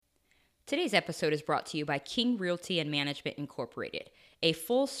Today's episode is brought to you by King Realty and Management Incorporated, a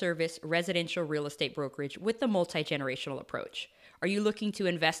full-service residential real estate brokerage with a multi-generational approach. Are you looking to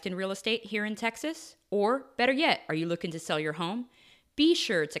invest in real estate here in Texas? Or, better yet, are you looking to sell your home? Be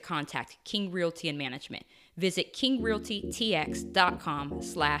sure to contact King Realty and Management. Visit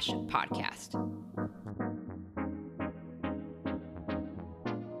kingrealtytx.com/podcast.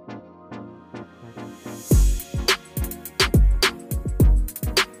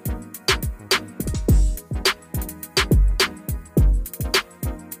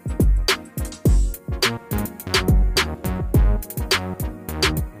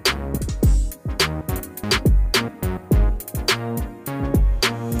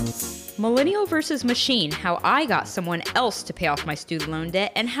 Millennial versus Machine, how I got someone else to pay off my student loan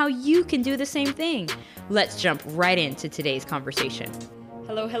debt and how you can do the same thing. Let's jump right into today's conversation.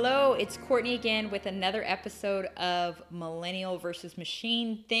 Hello, it's Courtney again with another episode of Millennial versus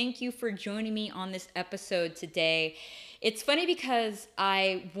Machine. Thank you for joining me on this episode today. It's funny because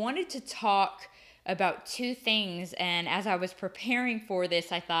I wanted to talk about two things, and as I was preparing for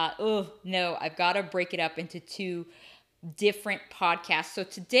this, I thought, oh no, I've got to break it up into two different podcasts. So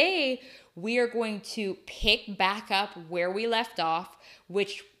today we are going to pick back up where we left off,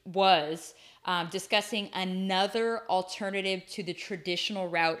 which was discussing another alternative to the traditional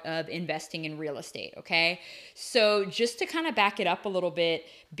route of investing in real estate. Okay. So just to kind of back it up a little bit,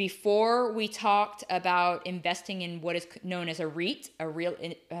 before we talked about investing in what is known as a REIT, a real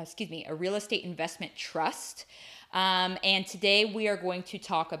estate investment trust. And today we are going to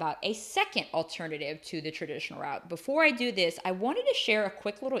talk about a second alternative to the traditional route. Before I do this, I wanted to share a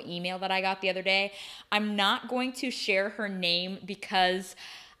quick little email that I got the other day. I'm not going to share her name because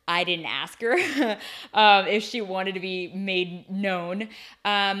I didn't ask her if she wanted to be made known.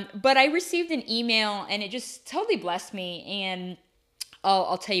 But I received an email and it just totally blessed me, and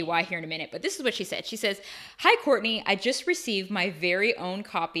I'll tell you why here in a minute, but this is what she said. She says, "Hi, Courtney. I just received my very own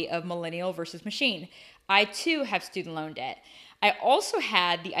copy of Millennial versus Machine. I too have student loan debt. I also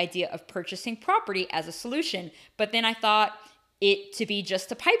had the idea of purchasing property as a solution, but then I thought it to be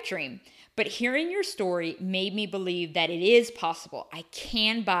just a pipe dream. But hearing your story made me believe that it is possible. I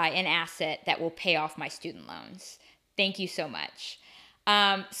can buy an asset that will pay off my student loans. Thank you so much."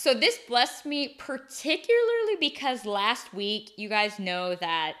 So this blessed me particularly because last week, you guys know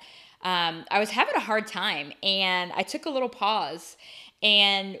that I was having a hard time and I took a little pause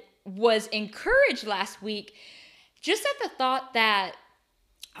and was encouraged last week just at the thought that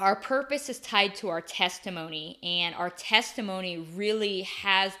our purpose is tied to our testimony, and our testimony really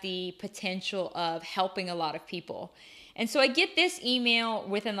has the potential of helping a lot of people. And so I get this email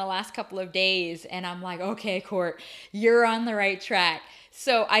within the last couple of days and I'm like, okay, Court, you're on the right track.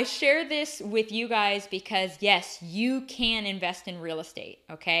 So I share this with you guys because yes, you can invest in real estate,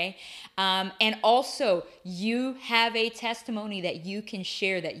 okay? And also you have a testimony that you can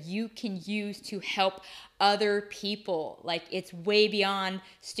share, that you can use to help other people. Like, it's way beyond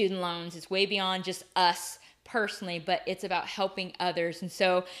student loans. It's way beyond just us personally, but it's about helping others. And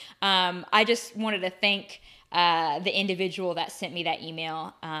so I just wanted to thank the individual that sent me that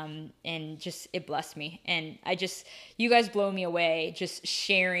email, and just, it blessed me. And you guys blow me away just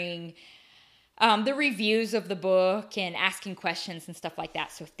sharing the reviews of the book and asking questions and stuff like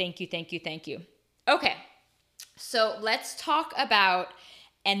that. So thank you. Okay, so let's talk about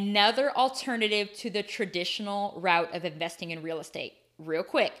another alternative to the traditional route of investing in real estate. Real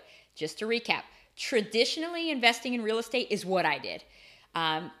quick, just to recap, traditionally investing in real estate is what I did.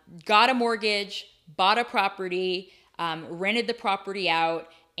 Got a mortgage, bought a property, rented the property out,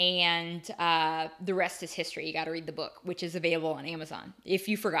 and the rest is history. You got to read the book, which is available on Amazon, if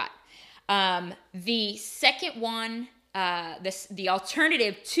you forgot. The second one, the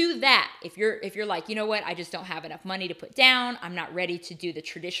alternative to that, if you're like, you know what, I just don't have enough money to put down, I'm not ready to do the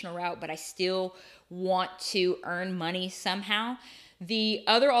traditional route, but I still want to earn money somehow. The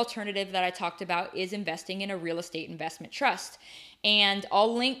other alternative that I talked about is investing in a real estate investment trust. And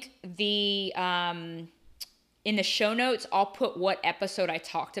I'll link in the show notes, I'll put what episode I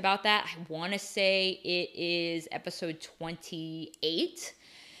talked about that. I want to say it is episode 28,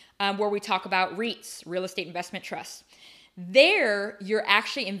 where we talk about REITs, real estate investment trusts. There, you're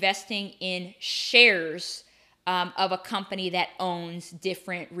actually investing in shares of a company that owns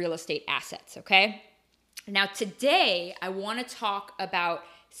different real estate assets, okay? Now, today, I want to talk about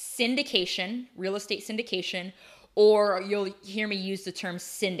syndication, real estate syndication, or you'll hear me use the term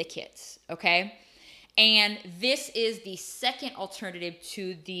syndicates, okay? And this is the second alternative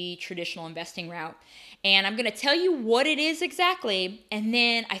to the traditional investing route. And I'm going to tell you what it is exactly. And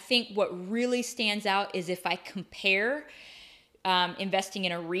then I think what really stands out is if I compare investing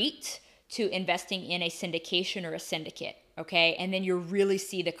in a REIT to investing in a syndication or a syndicate. Okay. And then you really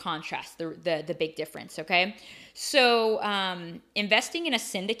see the contrast, the big difference. Okay. So investing in a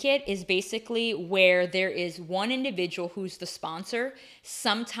syndicate is basically where there is one individual who's the sponsor.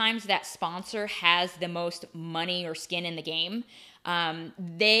 Sometimes that sponsor has the most money or skin in the game.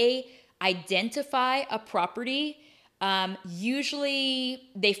 They identify a property. Usually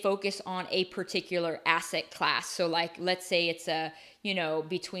they focus on a particular asset class. So like, let's say it's a,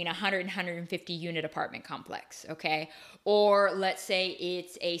 between 100 and 150 unit apartment complex. Okay. Or let's say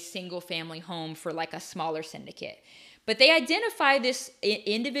it's a single family home for like a smaller syndicate, but they identify this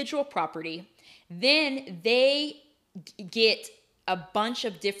individual property. Then they get a bunch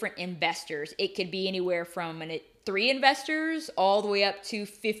of different investors. It could be anywhere from 3 investors all the way up to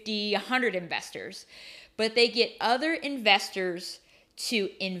 50, 100 investors. But they get other investors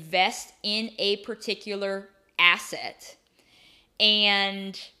to invest in a particular asset.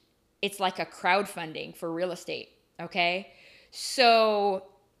 And it's like a crowdfunding for real estate, okay? So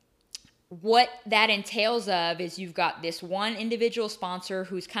what that entails of is you've got this one individual sponsor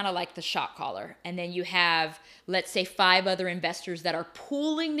who's kind of like the shot caller. And then you have, let's say, 5 other investors that are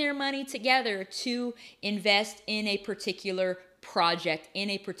pooling their money together to invest in a particular project, in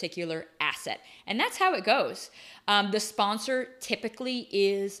a particular asset. And that's how it goes. The sponsor typically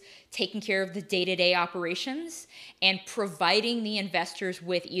is taking care of the day-to-day operations and providing the investors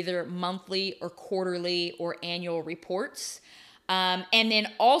with either monthly or quarterly or annual reports. And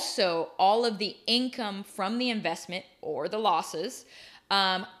then also all of the income from the investment or the losses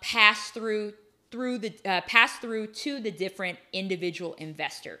pass through to the different individual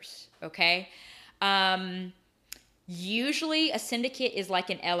investors. Okay. Usually a syndicate is like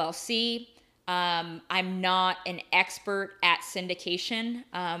an LLC. I'm not an expert at syndication.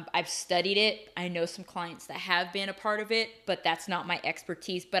 I've studied it. I know some clients that have been a part of it, but that's not my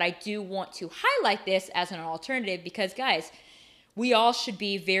expertise. But I do want to highlight this as an alternative because, guys, we all should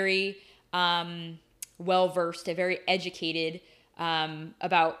be very well-versed and very educated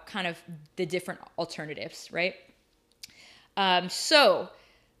about kind of the different alternatives, right? So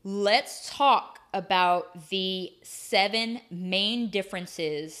let's talk about the 7 main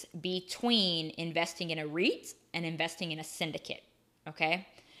differences between investing in a REIT and investing in a syndicate, okay?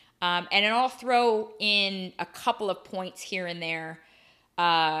 And then I'll throw in a couple of points here and there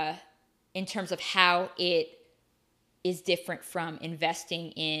in terms of how it is different from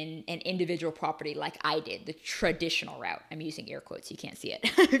investing in an individual property like I did, the traditional route. I'm using air quotes. You can't see it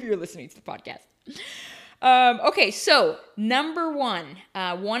if you're listening to the podcast. Okay, so number one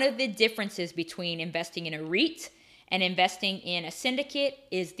of the differences between investing in a REIT and investing in a syndicate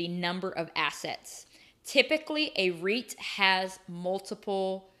is the number of assets. Typically, a REIT has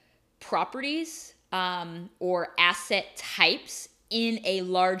multiple properties or asset types in a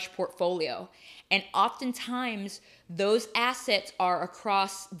large portfolio. And oftentimes, those assets are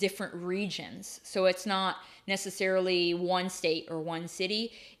across different regions. So it's not necessarily one state or one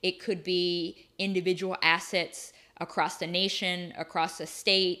city. It could be individual assets across the nation, across a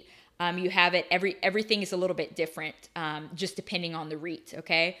state. You have it, everything is a little bit different, just depending on the REIT,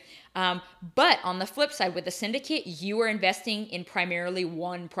 okay? But on the flip side, with the syndicate, you are investing in primarily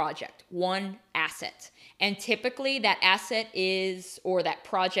one project, one asset. And typically that asset is, or that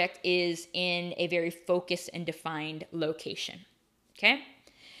project is in a very focused and defined location, okay?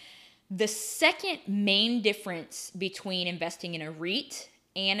 The second main difference between investing in a REIT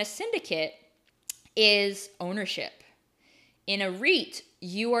and a syndicate is ownership. In a REIT,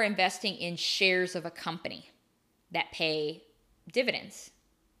 you are investing in shares of a company that pay dividends,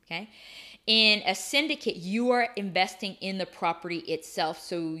 okay? In a syndicate, you are investing in the property itself.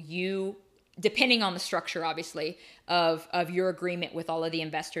 So you, depending on the structure, obviously, of your agreement with all of the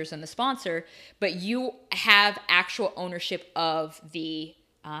investors and the sponsor, but you have actual ownership of the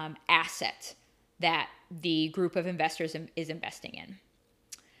asset that the group of investors is investing in.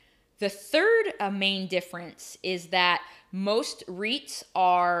 The third main difference is that most REITs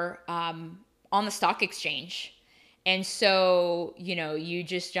are on the stock exchange. And so, you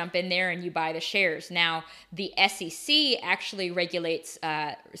just jump in there and you buy the shares. Now, the SEC actually regulates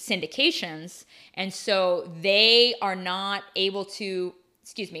syndications. And so they are not able to,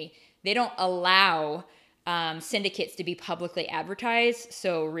 they don't allow syndicates to be publicly advertised.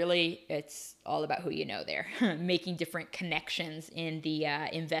 So really, it's all about who you know there, making different connections in the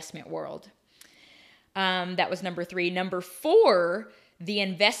investment world. That was number 3. Number 4, the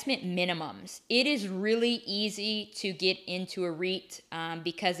investment minimums. It is really easy to get into a REIT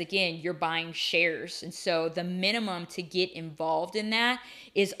because, again, you're buying shares. And so the minimum to get involved in that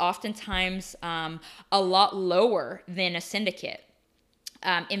is oftentimes a lot lower than a syndicate.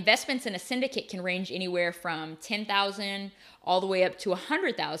 Investments in a syndicate can range anywhere from $10,000 all the way up to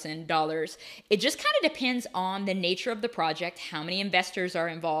 $100,000. It just kind of depends on the nature of the project, how many investors are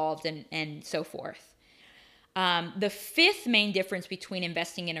involved, and so forth. The fifth main difference between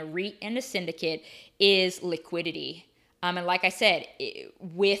investing in a REIT and a syndicate is liquidity. And like I said,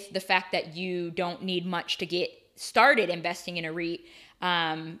 with the fact that you don't need much to get started investing in a REIT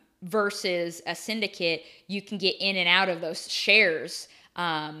versus a syndicate, you can get in and out of those shares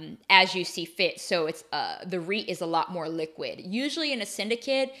as you see fit. So it's the REIT is a lot more liquid. Usually in a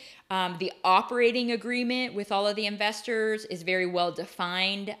syndicate, the operating agreement with all of the investors is very well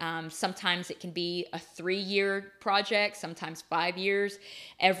defined. Sometimes it can be a 3-year project, sometimes 5 years.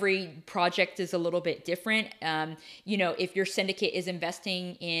 Every project is a little bit different. If your syndicate is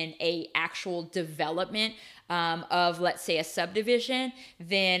investing in a actual development of, let's say, a subdivision,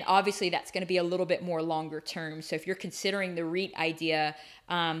 then obviously that's going to be a little bit more longer term. So if you're considering the REIT idea,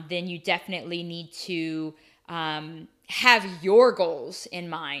 then you definitely need to have your goals in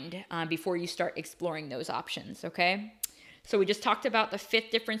mind before you start exploring those options, okay? So we just talked about the fifth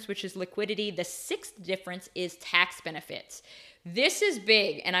difference, which is liquidity. The sixth difference is tax benefits. This is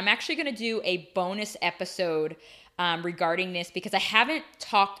big, and I'm actually going to do a bonus episode regarding this because I haven't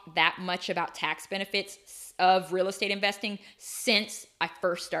talked that much about tax benefits of real estate investing since I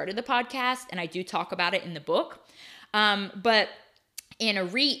first started the podcast, and I do talk about it in the book. But in a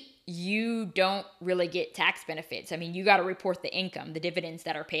REIT, you don't really get tax benefits. I mean, you got to report the income, the dividends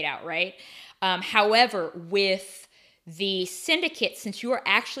that are paid out, right? However, with the syndicate, since you are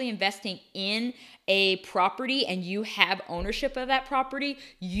actually investing in a property and you have ownership of that property,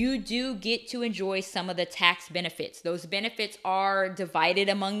 you do get to enjoy some of the tax benefits. Those benefits are divided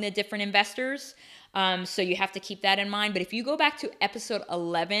among the different investors. So you have to keep that in mind. But if you go back to episode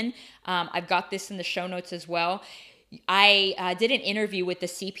 11, I've got this in the show notes as well. I did an interview with the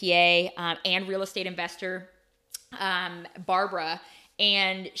CPA and real estate investor, Barbara,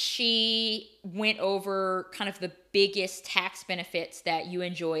 and she went over kind of the biggest tax benefits that you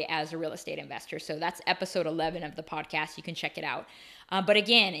enjoy as a real estate investor. So that's episode 11 of the podcast. You can check it out. But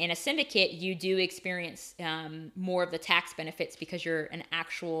again, in a syndicate, you do experience more of the tax benefits because you're an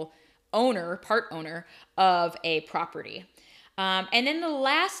actual part owner of a property. And then the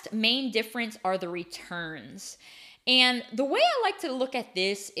last main difference are the returns. And the way I like to look at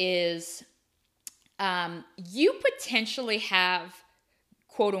this is you potentially have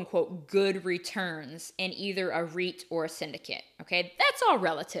quote unquote good returns in either a REIT or a syndicate. Okay, that's all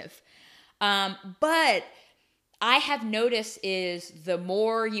relative. But I have noticed is the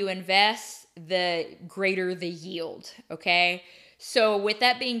more you invest, the greater the yield. Okay. So with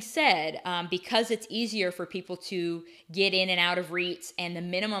that being said, because it's easier for people to get in and out of REITs and the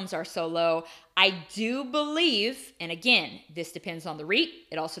minimums are so low, I do believe, and again, this depends on the REIT.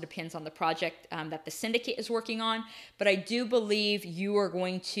 It also depends on the project that the syndicate is working on. But I do believe you are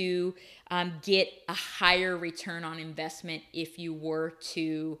going to get a higher return on investment if you were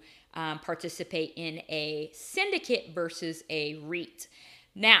to participate in a syndicate versus a REIT.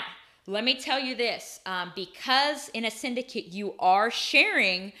 Now, let me tell you this, because in a syndicate, you are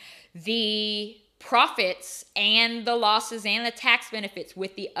sharing the profits and the losses and the tax benefits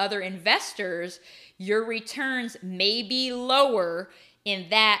with the other investors, your returns may be lower in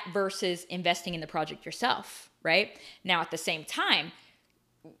that versus investing in the project yourself, right? Now, at the same time,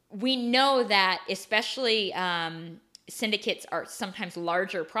 we know that especially syndicates are sometimes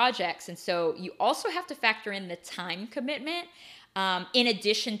larger projects, and so you also have to factor in the time commitment. In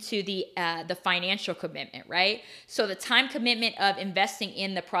addition to the financial commitment, right? So the time commitment of investing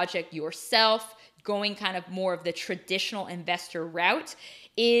in the project yourself, going kind of more of the traditional investor route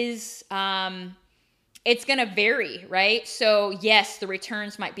is, it's going to vary, right? So yes, the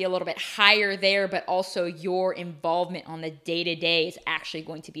returns might be a little bit higher there, but also your involvement on the day-to-day is actually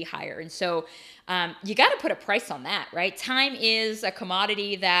going to be higher. And so you got to put a price on that, right? Time is a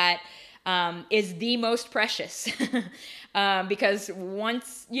commodity that is the most precious because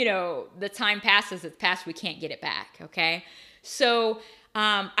once, the time passes, it's past, we can't get it back, okay? So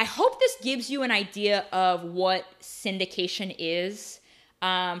I hope this gives you an idea of what syndication is.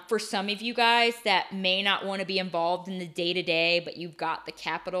 For some of you guys that may not want to be involved in the day-to-day, but you've got the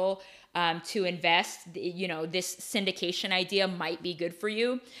capital to invest, this syndication idea might be good for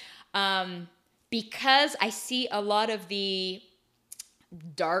you. Because I see a lot of the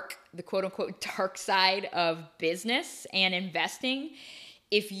quote unquote dark side of business and investing.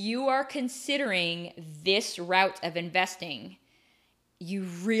 If you are considering this route of investing, you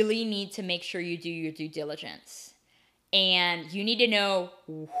really need to make sure you do your due diligence. And you need to know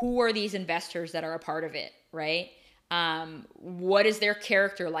who are these investors that are a part of it, right? What is their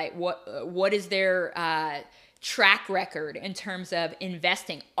character like? What is their track record in terms of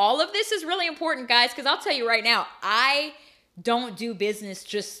investing? All of this is really important, guys, because I'll tell you right now, I don't do business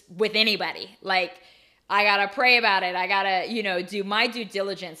just with anybody. Like, I got to pray about it. I got to, do my due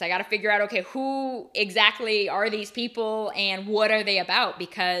diligence. I got to figure out, okay, who exactly are these people and what are they about?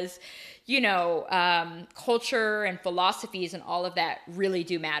 Because, culture and philosophies and all of that really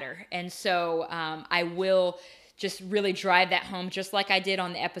do matter. And so I will just really drive that home, just like I did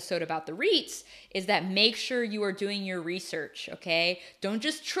on the episode about the REITs, is that make sure you are doing your research, okay? Don't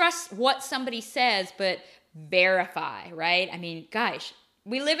just trust what somebody says, but verify, right? I mean, gosh,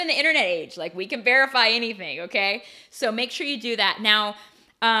 we live in the internet age. Like, we can verify anything, okay? So make sure you do that. Now,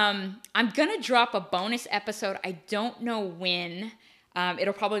 I'm going to drop a bonus episode. I don't know when.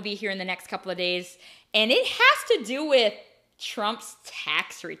 It'll probably be here in the next couple of days. And it has to do with Trump's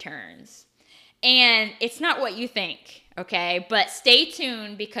tax returns. And it's not what you think, okay? But stay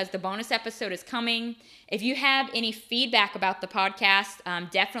tuned because the bonus episode is coming. If you have any feedback about the podcast,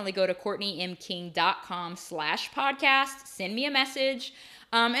 definitely go to CourtneyMKing.com/podcast. Send me a message.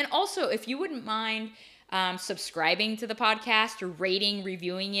 And also, if you wouldn't mind subscribing to the podcast or rating,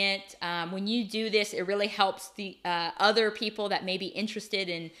 reviewing it, when you do this, it really helps the other people that may be interested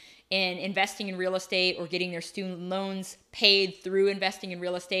in investing in real estate or getting their student loans paid through investing in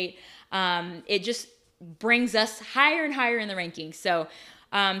real estate. It just brings us higher and higher in the rankings. So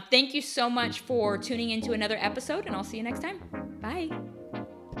thank you so much for tuning into another episode, and I'll see you next time. Bye.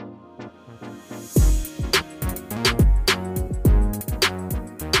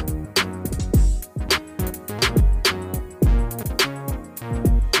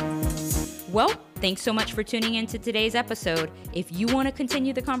 Well, thanks so much for tuning into today's episode. If you want to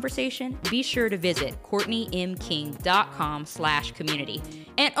continue the conversation, be sure to visit CourtneyMKing.com/community.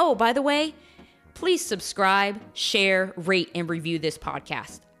 And oh, by the way, please subscribe, share, rate, and review this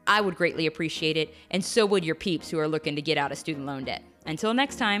podcast. I would greatly appreciate it, and so would your peeps who are looking to get out of student loan debt. Until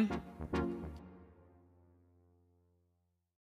next time.